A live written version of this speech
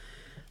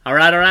All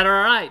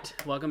right.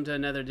 Welcome to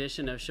another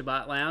edition of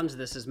Shabbat Lounge.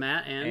 This is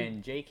Matt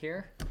And Jake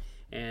here.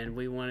 and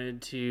we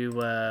wanted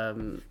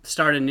to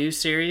start a new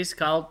series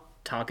called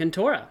Talking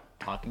Torah.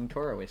 Talking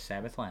Torah with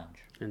Sabbath Lounge.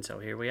 And so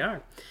here we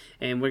are.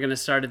 And we're going to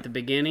start at the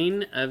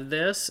beginning of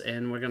this,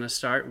 and we're going to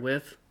start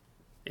with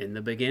in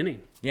the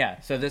beginning.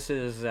 Yeah, so this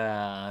is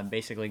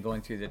basically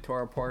going through the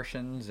Torah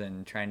portions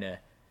and trying to,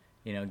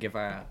 give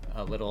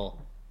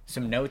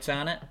some notes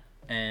on it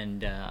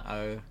and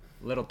our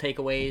little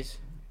takeaways,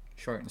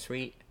 short and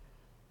sweet.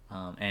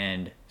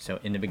 And so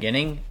in the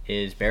beginning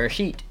is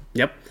Bereshit.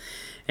 Yep.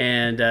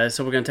 And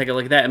so we're going to take a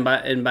look at that.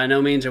 And by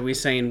no means are we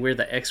saying we're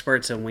the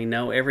experts and we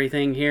know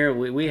everything here.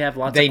 We have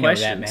lots of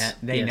questions.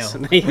 They know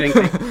that, Matt.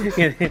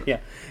 They know. Yeah.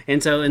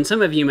 And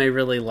some of you may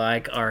really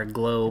like our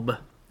globe.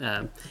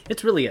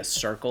 It's really a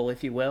circle,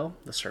 if you will,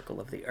 the circle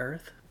of the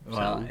earth.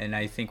 Well, and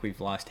I think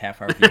we've lost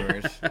half our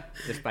viewers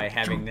just by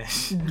having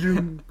this.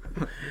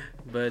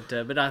 But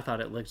I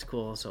thought it looked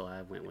cool, so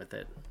I went with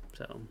it.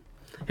 So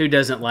who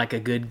doesn't like a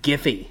good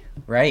Giphy?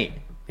 Right.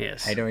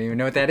 Yes. I don't even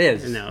know what that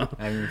is. No.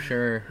 I'm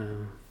sure.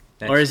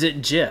 Or is it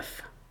Jif?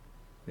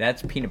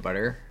 That's peanut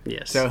butter.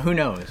 Yes. So who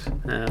knows?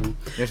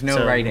 There's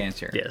no right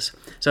answer. Yes.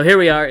 So here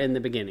we are in the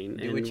beginning.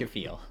 Do what you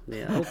feel.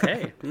 Yeah.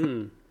 Okay.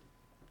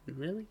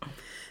 Really?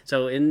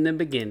 So in the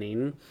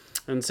beginning,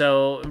 and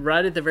so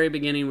right at the very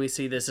beginning, we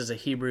see this as a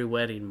Hebrew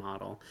wedding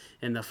model,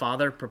 and the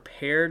father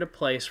prepared a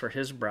place for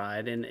his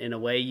bride, and in a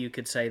way you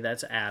could say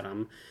that's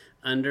Adam,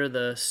 under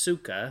the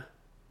sukkah,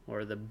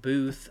 or the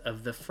booth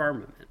of the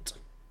firmament.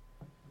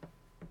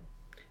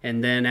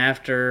 And then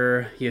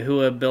after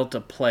Yahuwah built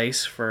a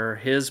place for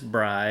his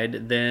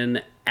bride,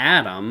 then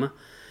Adam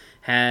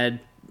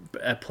had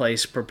a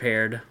place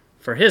prepared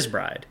for his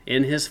bride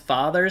in his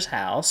father's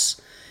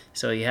house.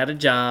 So he had a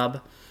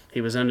job,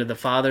 he was under the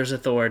father's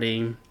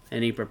authority,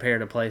 and he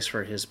prepared a place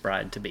for his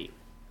bride to be.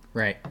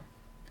 Right.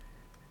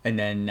 And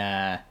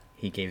then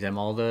he gave them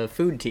all the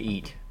food to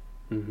eat.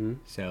 Mm-hmm.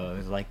 So it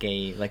was like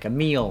a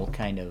meal,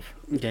 kind of.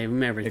 Gave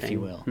them everything, if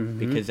you will,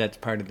 because that's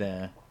part of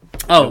the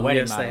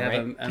wedding yes, model, they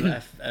have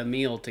right? a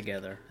meal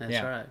together. That's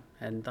Yeah. right.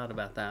 Hadn't thought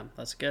about that.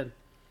 That's good.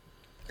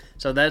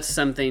 So that's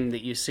something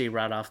that you see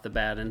right off the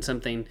bat, and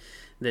something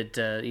that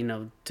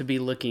to be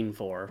looking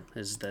for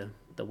is the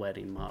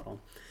wedding model.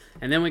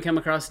 And then we come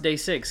across day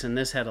 6, and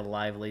this had a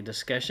lively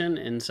discussion.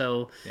 And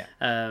so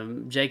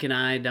Jake and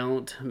I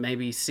don't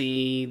maybe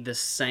see the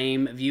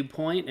same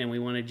viewpoint, and we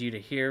wanted you to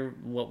hear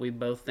what we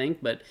both think.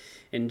 But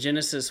in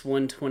Genesis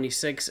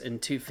 1:26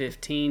 and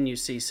 2:15, you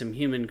see some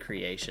human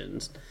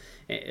creations.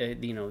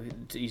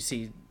 You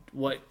see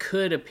what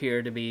could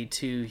appear to be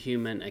two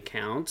human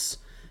accounts,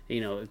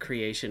 a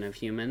creation of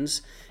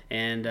humans.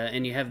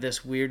 And you have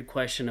this weird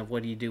question of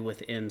what do you do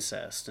with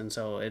incest. And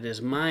so it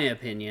is my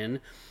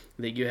opinion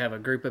that you have a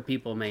group of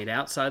people made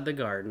outside the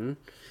garden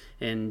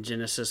in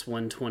Genesis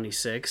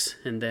 1:26,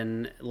 and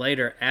then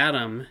later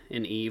Adam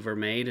and Eve are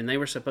made, and they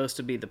were supposed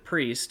to be the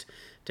priest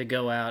to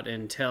go out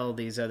and tell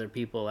these other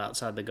people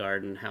outside the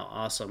garden how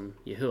awesome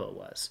Yahuwah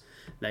was.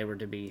 They were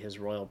to be his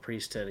royal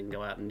priesthood and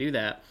go out and do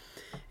that.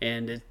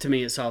 And to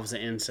me, it solves the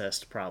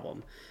incest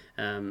problem.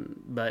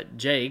 But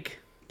Jake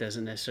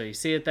doesn't necessarily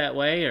see it that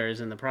way, or is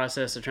in the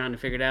process of trying to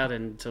figure it out.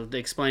 And so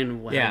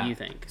explain how you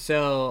think.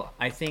 So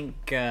I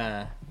think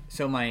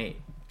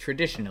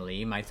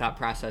traditionally my thought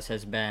process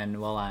has been,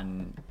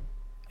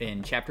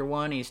 in chapter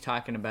 1 he's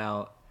talking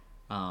about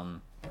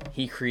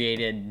he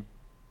created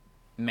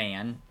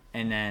man,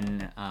 and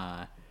then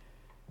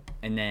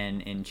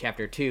in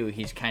chapter 2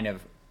 he's kind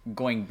of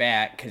going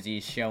back because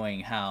he's showing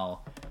how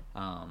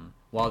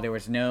while there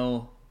was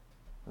no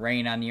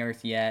rain on the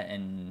earth yet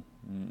and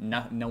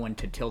no one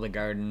to till the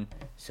garden,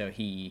 so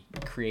he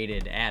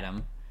created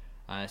Adam.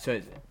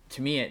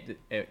 To me,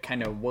 it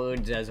kind of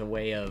words as a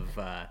way of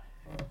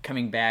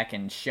coming back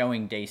and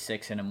showing day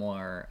 6 in a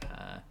more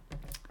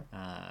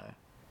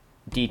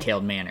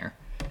detailed manner.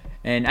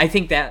 And I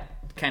think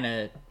that kind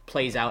of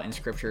plays out in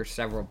Scripture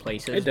several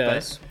places. It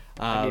does.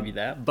 I'll give you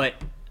that.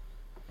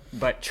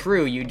 But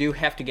true, you do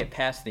have to get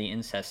past the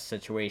incest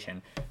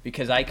situation,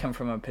 because I come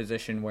from a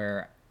position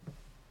where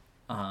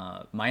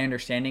my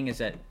understanding is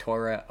that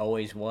Torah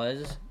always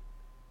was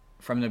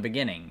from the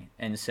beginning.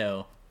 And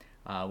so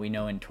we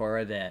know in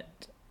Torah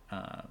that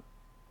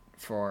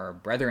for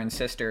brother and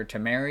sister to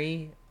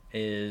marry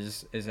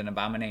is an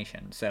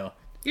abomination. So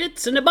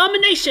it's an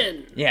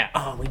abomination. Yeah.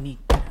 Oh,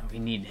 we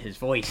need his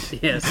voice.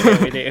 Yes,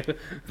 we do.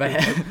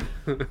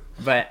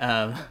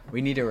 but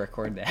we need to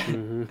record that.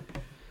 Mm-hmm.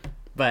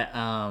 But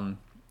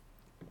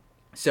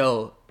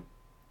so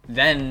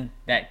then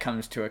that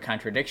comes to a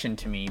contradiction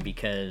to me,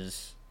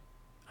 because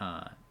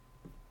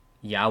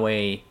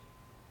Yahweh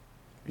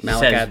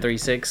Malachi says,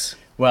 3:6.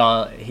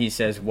 Well, he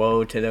says,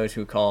 "Woe to those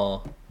who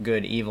call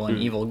good evil and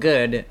evil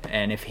good."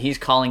 And if he's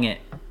calling it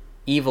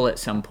evil at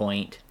some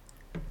point,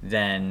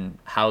 then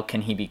how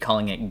can he be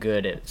calling it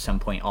good at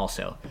some point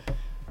also?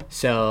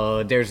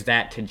 So there's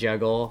that to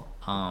juggle.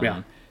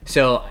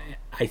 So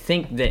I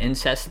think the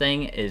incest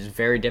thing is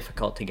very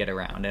difficult to get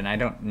around, and I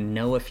don't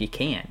know if you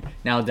can.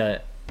 Now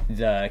the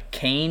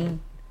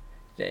Cain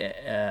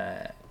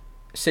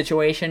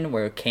situation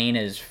where Cain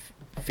is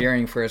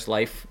fearing for his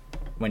life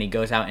when he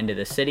goes out into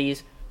the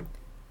cities,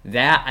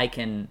 that I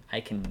can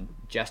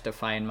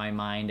justify in my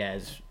mind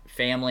as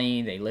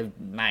family. They lived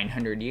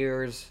 900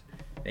 years.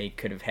 They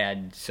could have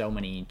had so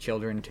many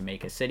children to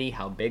make a city.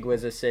 How big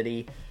was a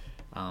city?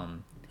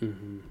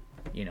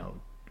 You know,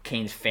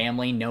 Cain's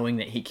family, knowing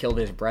that he killed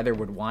his brother,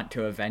 would want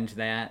to avenge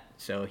that,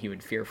 so he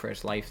would fear for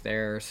his life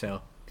there.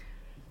 So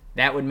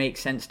that would make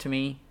sense to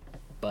me,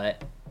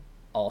 but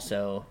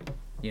also,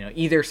 you know,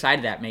 either side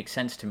of that makes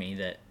sense to me,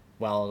 that,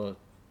 well,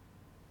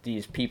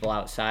 these people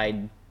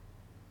outside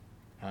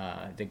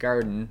the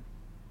garden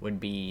would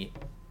be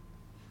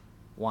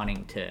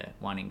wanting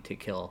to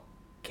kill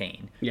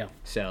Cain. Yeah.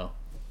 So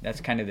that's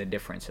kind of the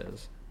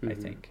differences, I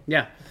think.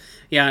 Yeah.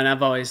 Yeah, and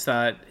I've always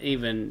thought,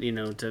 even, you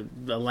know, to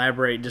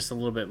elaborate just a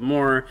little bit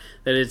more,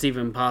 that it's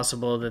even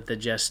possible that the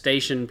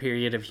gestation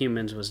period of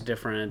humans was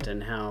different,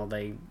 and how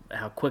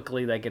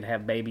quickly they could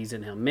have babies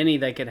and how many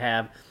they could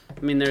have. I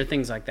mean, there are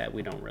things like that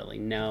we don't really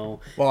know.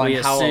 Well, and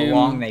how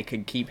long they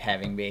could keep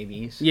having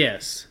babies.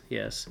 Yes.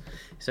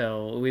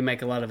 So we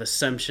make a lot of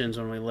assumptions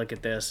when we look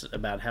at this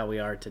about how we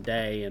are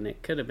today, and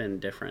it could have been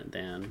different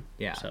then.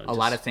 Yeah, so a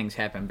lot of things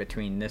happen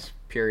between this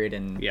period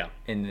and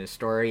in the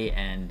story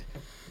and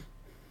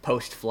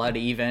post-flood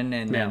even,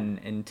 and then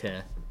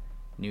into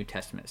New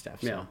Testament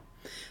stuff. So. Yeah.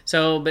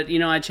 So, but, you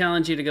know, I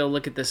challenge you to go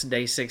look at this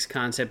day 6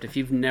 concept. If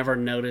you've never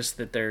noticed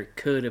that there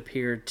could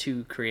appear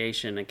 2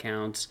 creation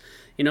accounts,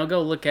 you know,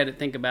 go look at it,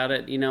 think about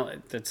it. You know,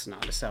 it's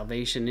not a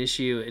salvation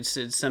issue. It's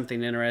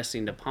something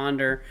interesting to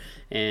ponder,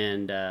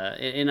 and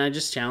I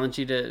just challenge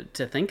you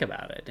to think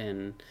about it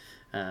and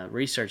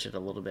research it a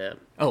little bit.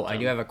 Oh, I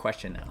do have a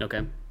question though.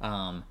 Okay.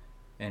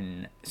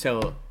 And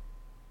so,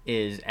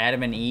 is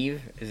Adam and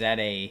Eve, is that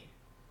an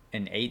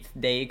 8th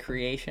day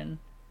creation?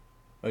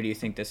 Or do you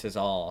think this is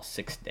all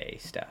 6th day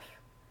stuff?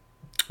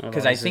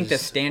 Because I think the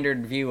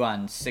standard view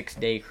on 6th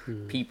day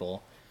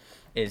people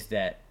is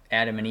that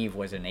Adam and Eve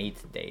was an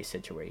 8th day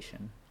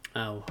situation.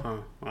 Oh, huh.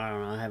 I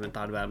don't know. I haven't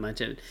thought about it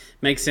much. It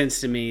makes sense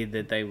to me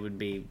that they would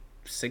be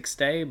 6th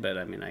day, but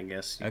I mean, I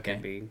guess it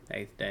could be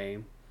 8th day.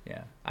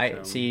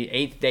 Yeah. See,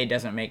 8th day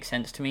doesn't make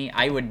sense to me.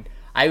 I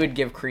would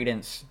give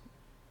credence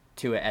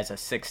to it as a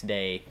 6th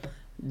day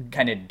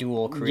kind of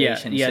dual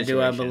creation situation.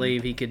 Do I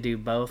believe he could do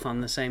both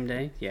on the same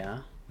day? Yeah.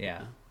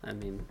 Yeah. I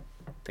mean,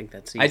 I think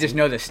that's easy. I just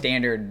know the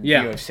standard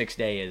view of 6th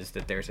day is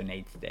that there's an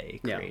 8th day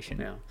creation.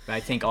 Yeah. But I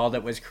think all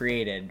that was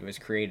created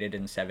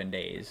in 7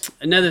 days.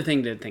 Another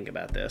thing to think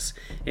about this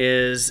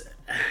is,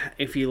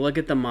 if you look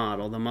at the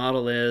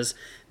model is,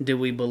 do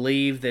we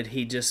believe that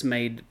he just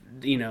made,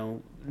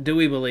 do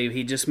we believe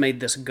he just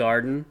made this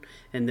garden,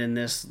 and then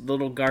this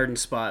little garden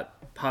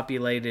spot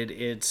populated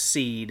its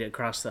seed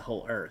across the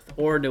whole earth?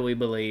 Or do we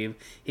believe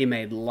he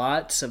made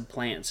lots of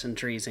plants and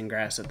trees and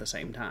grass at the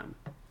same time?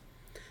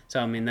 So,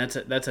 I mean, that's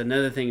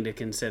another thing to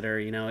consider.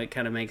 It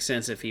kind of makes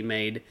sense if he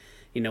made,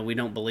 we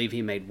don't believe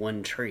he made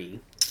one tree.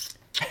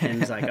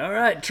 And it's like, all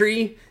right,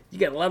 tree, you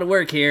got a lot of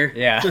work here.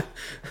 Yeah.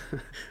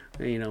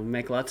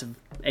 Make lots of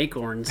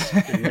acorns,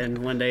 and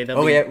then one day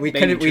they'll we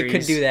could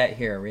do that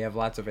here. We have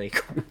lots of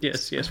acorns.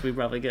 Yes, we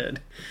probably could.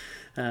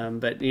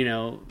 But,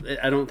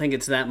 I don't think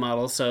it's that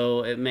model,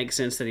 so it makes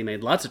sense that he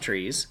made lots of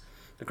trees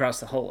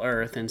across the whole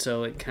earth, and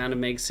so it kind of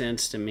makes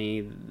sense to me.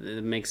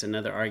 It makes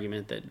another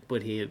argument that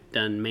would he have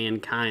done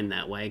mankind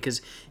that way,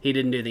 because he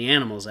didn't do the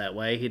animals that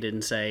way. He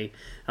didn't say,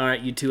 all right,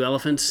 you 2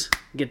 elephants,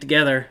 get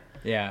together.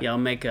 Yeah. Y'all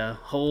make a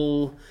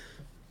whole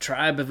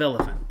tribe of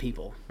elephant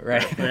people.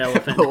 Right.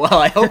 Elephant. Well,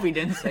 I hope he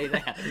didn't say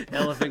that.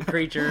 Elephant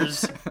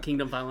creatures,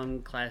 kingdom,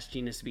 phylum, class,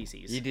 genus,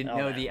 species. You didn't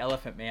know that. The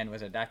Elephant Man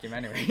was a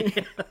documentary.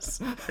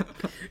 Yes.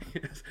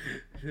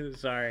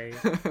 Sorry.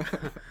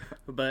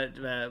 But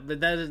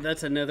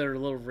that's another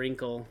little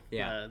wrinkle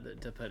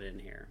to put in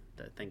here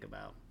to think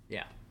about.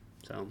 Yeah.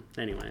 So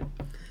anyway,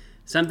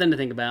 something to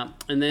think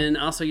about. And then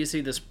also you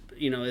see this,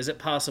 is it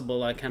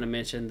possible, I kind of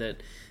mentioned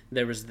that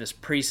there was this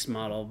priest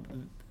model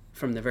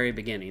from the very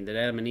beginning, that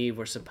Adam and Eve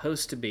were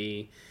supposed to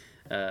be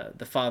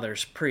the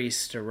Father's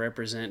priests to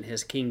represent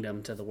his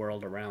kingdom to the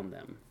world around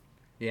them.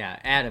 Yeah,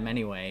 Adam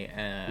anyway.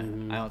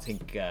 I don't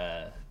think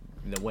the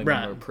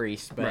women were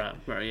priests. But,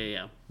 right,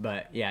 yeah.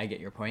 But yeah, I get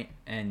your point.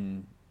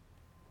 And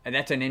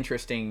that's an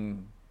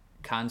interesting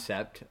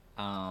concept.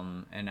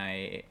 And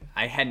I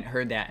hadn't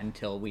heard that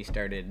until we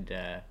started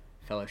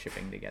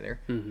fellowshipping together.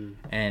 Mm-hmm.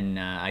 And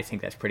I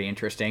think that's pretty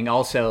interesting.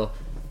 Also,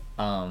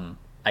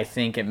 I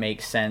think it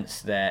makes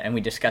sense that, and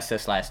we discussed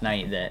this last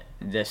night, that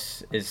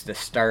this is the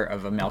start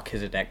of a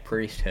Melchizedek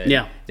priesthood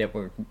that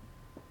we're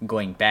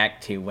going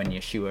back to when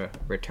Yeshua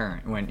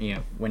returned. When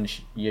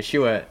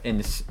Yeshua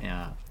in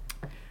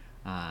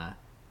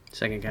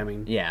Second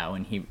Coming. Yeah,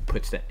 when he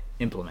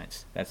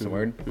implements. That's the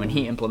word. When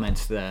he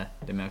implements the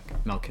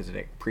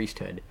Melchizedek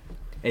priesthood,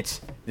 it's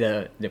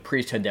the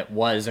priesthood that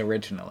was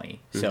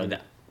originally. So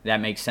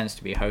that makes sense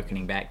to be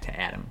hearkening back to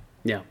Adam.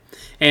 Yeah,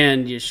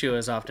 and Yeshua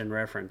is often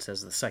referenced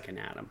as the second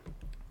Adam.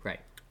 Right.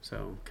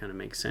 So kind of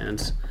makes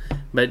sense.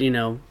 But,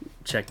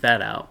 check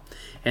that out.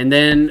 And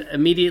then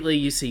immediately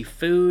you see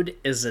food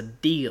is a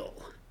deal.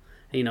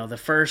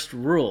 the first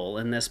rule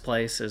in this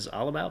place is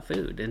all about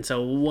food. And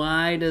so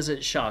why does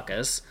it shock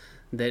us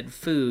that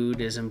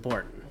food is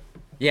important?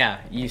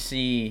 Yeah, you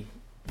see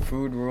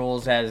food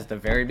rules as the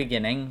very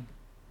beginning,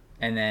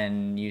 and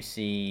then you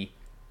see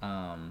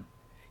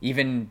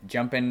even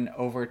jumping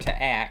over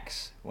to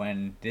Acts,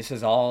 when this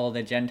is all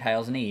the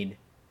Gentiles need.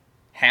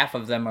 Half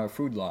of them are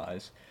food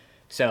laws.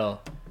 So,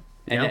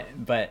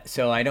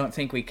 so I don't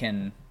think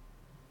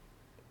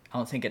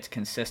it's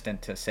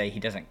consistent to say he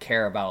doesn't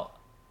care about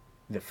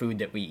the food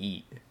that we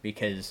eat,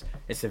 because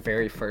it's the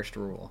very first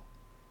rule.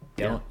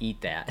 Don't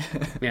eat that.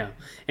 Yeah.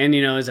 And,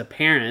 as a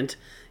parent,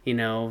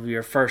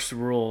 your first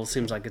rule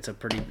seems like it's a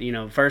pretty,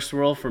 first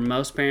rule for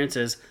most parents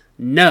is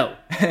no.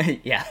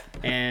 Yeah.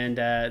 And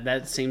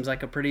that seems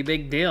like a pretty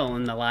big deal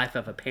in the life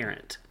of a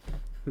parent.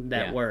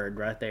 That word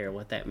right there,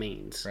 what that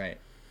means. Right.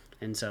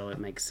 And so it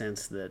makes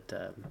sense that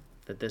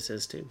that this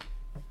is too.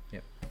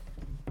 Yep.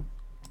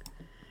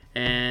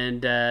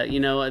 And,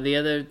 the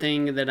other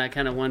thing that I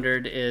kind of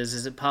wondered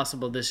is it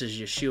possible this is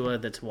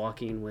Yeshua that's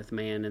walking with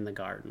man in the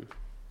garden?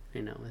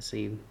 Is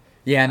he...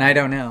 Yeah, and I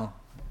don't know.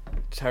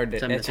 It's hard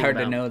Something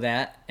to know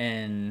that.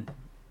 And,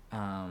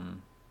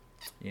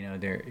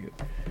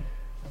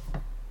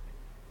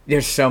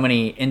 there's so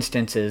many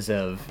instances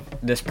of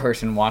this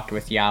person walked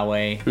with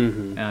Yahweh.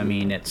 Mm-hmm. I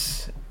mean,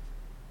 it's,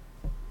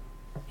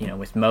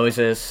 with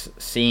Moses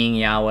seeing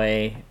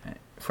Yahweh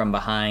from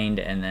behind,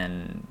 and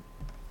then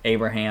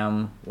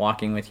Abraham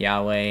walking with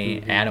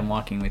Yahweh, Adam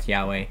walking with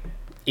Yahweh,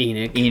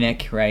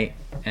 Enoch, right?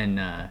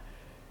 And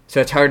so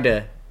it's hard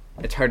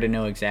to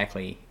know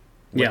exactly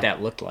what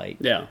that looked like.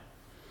 Yeah.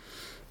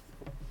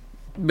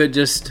 But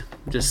just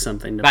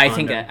something to But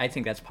ponder. I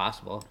think that's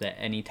possible, that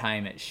any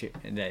time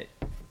that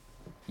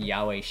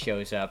Yahweh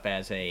shows up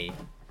as a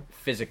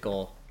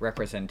physical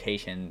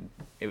representation,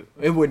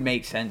 it would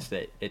make sense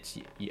that it's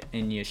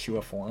in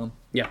Yeshua form.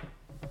 Yeah.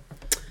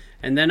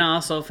 And then I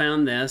also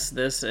found this.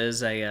 This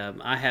is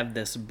I have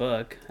this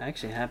book. I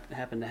actually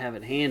happen to have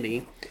it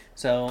handy.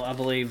 So I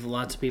believe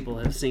lots of people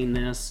have seen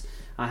this.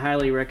 I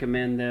highly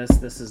recommend this.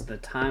 This is the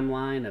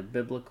Timeline of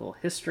Biblical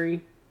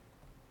History.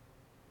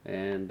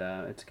 And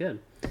it's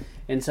good.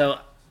 And so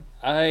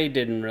I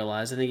didn't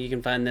realize. I think you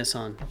can find this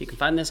on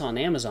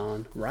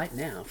Amazon right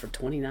now for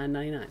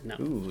 $29.99. No,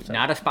 Ooh,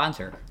 not a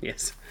sponsor.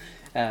 Yes.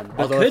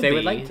 Although if they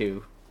would like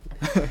to.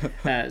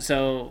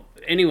 So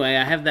anyway,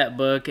 I have that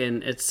book,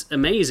 and it's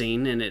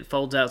amazing, and it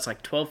folds out. It's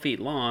like 12 feet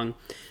long.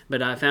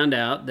 But I found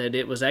out that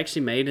it was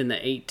actually made in the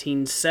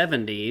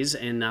 1870s,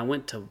 and I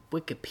went to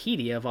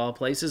Wikipedia of all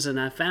places, and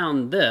I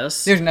found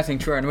this. There's nothing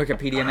true on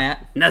Wikipedia,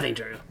 Matt. Nothing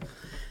true.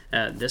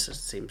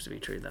 Seems to be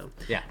true, though.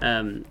 Yeah.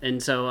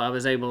 And so I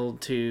was able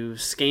to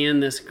scan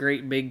this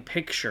great big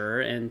picture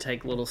and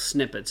take little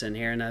snippets in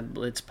here, and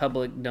it's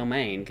public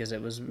domain because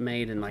it was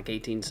made in like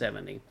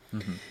 1870.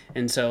 Mm-hmm.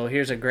 And so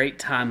here's a great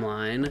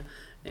timeline.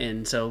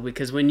 And so,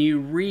 because when you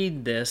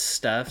read this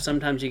stuff,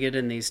 sometimes you get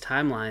in these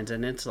timelines,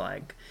 and it's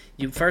like,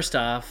 first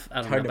off,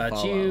 I don't know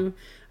about you,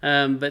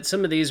 but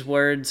some of these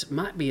words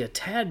might be a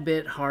tad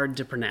bit hard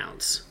to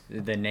pronounce.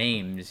 The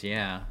names,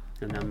 yeah.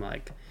 And I'm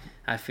like,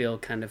 I feel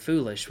kind of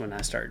foolish when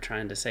I start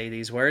trying to say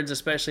these words,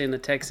 especially in the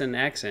Texan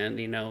accent.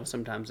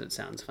 Sometimes it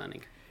sounds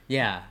funny.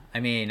 Yeah,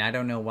 I mean, I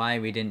don't know why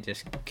we didn't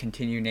just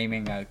continue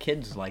naming our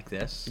kids like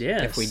this.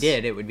 Yes. If we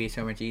did, it would be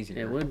so much easier.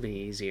 It would be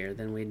easier,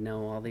 then we'd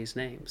know all these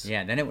names.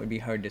 Yeah, then it would be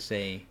hard to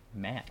say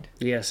Matt.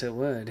 Yes, it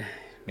would.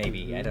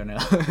 Maybe, I don't know.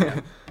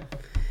 Yeah.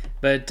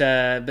 But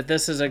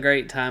this is a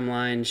great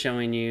timeline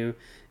showing you,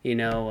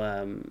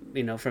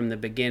 from the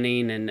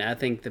beginning. And I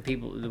think the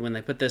people, when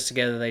they put this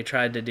together, they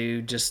tried to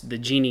do just the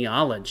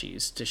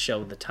genealogies to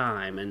show the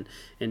time and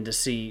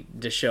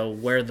to show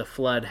where the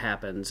flood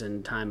happens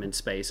in time and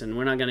space. And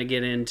we're not going to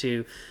get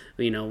into,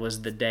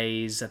 was the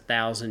days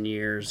 1,000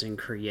 years in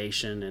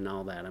creation and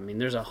all that. I mean,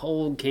 there's a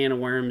whole can of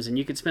worms, and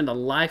you could spend a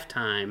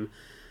lifetime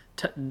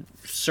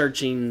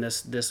searching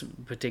this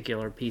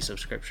particular piece of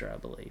scripture, I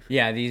believe.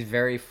 Yeah, these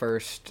very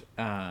first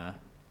Torah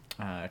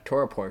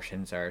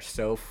portions are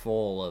so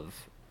full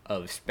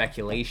of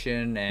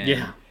speculation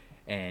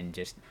and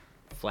just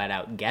flat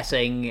out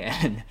guessing,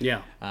 and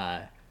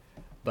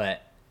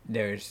but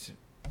there's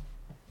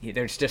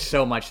just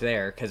so much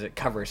there because it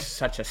covers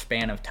such a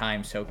span of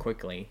time so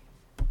quickly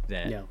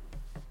that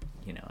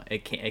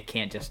it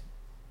can't just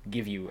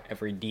give you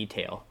every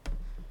detail.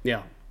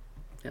 Yeah,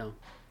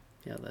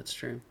 that's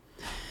true.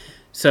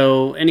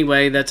 So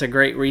anyway, that's a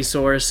great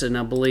resource, and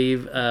I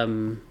believe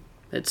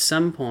at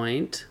some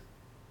point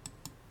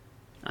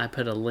I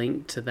put a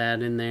link to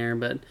that in there,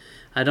 but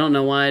I don't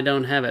know why I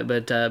don't have it,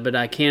 but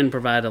I can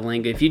provide a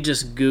link. If you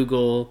just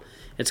Google,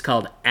 it's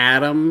called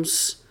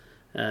Adams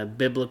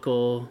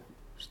Biblical.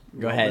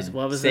 Go ahead.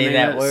 What was Say the name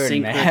that of it?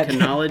 word, Matt.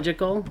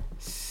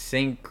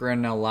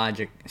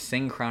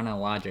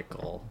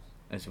 Synchronological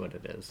is what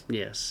it is.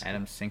 Yes.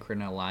 Adam's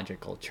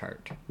synchronological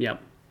chart.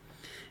 Yep.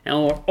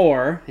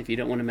 Or if you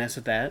don't want to mess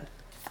with that,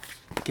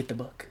 get the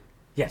book.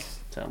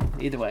 Yes. So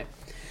either way.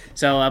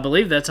 So I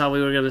believe that's all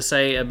we were going to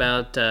say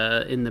about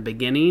in the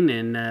beginning.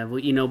 And,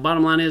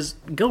 bottom line is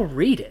go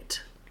read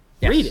it.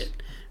 Yes. Read it.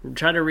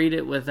 try to read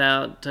it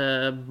without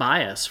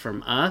bias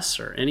from us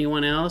or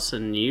anyone else,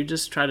 and you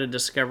just try to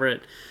discover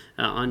it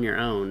on your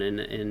own.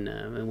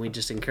 And we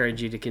just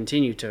encourage you to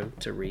continue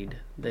to read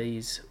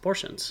these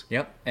portions.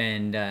 Yep,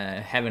 and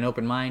have an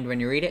open mind when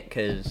you read it,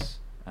 because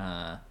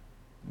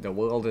the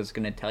world is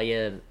going to tell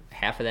you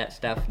half of that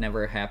stuff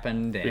never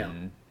happened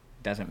and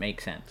doesn't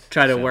make sense.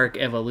 Try to work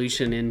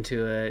evolution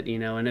into it,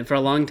 and for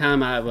a long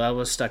time I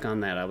was stuck on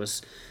that. I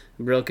was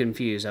real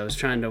confused. I was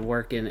trying to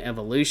work in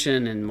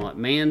evolution and what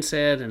man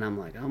said, and I'm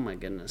like, oh my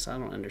goodness, I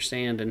don't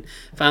understand. And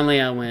finally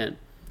I went,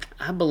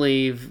 I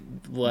believe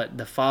what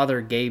the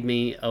Father gave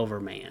me over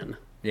man.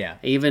 Yeah.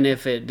 Even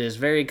if it is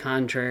very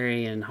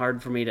contrary and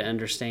hard for me to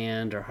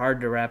understand or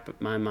hard to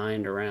wrap my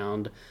mind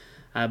around,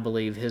 I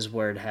believe his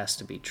word has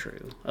to be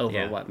true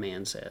over what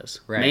man says.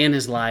 Right. Man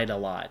has lied a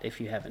lot, if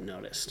you haven't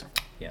noticed.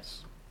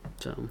 Yes.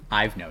 So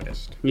I've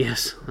noticed.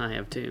 Yes, I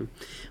have too.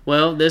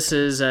 Well, this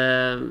is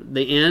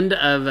the end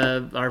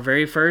of our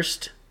very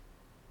first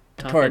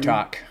Torah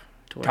Talk.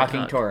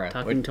 Talking Torah.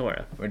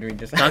 Torah. What did we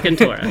just Talking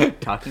Torah.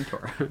 Talking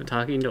Torah.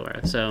 Talking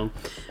Torah. So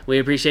we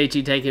appreciate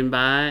you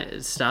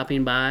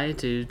stopping by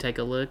to take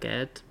a look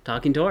at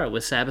Talking Torah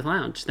with Sabbath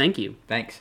Lounge. Thank you. Thanks.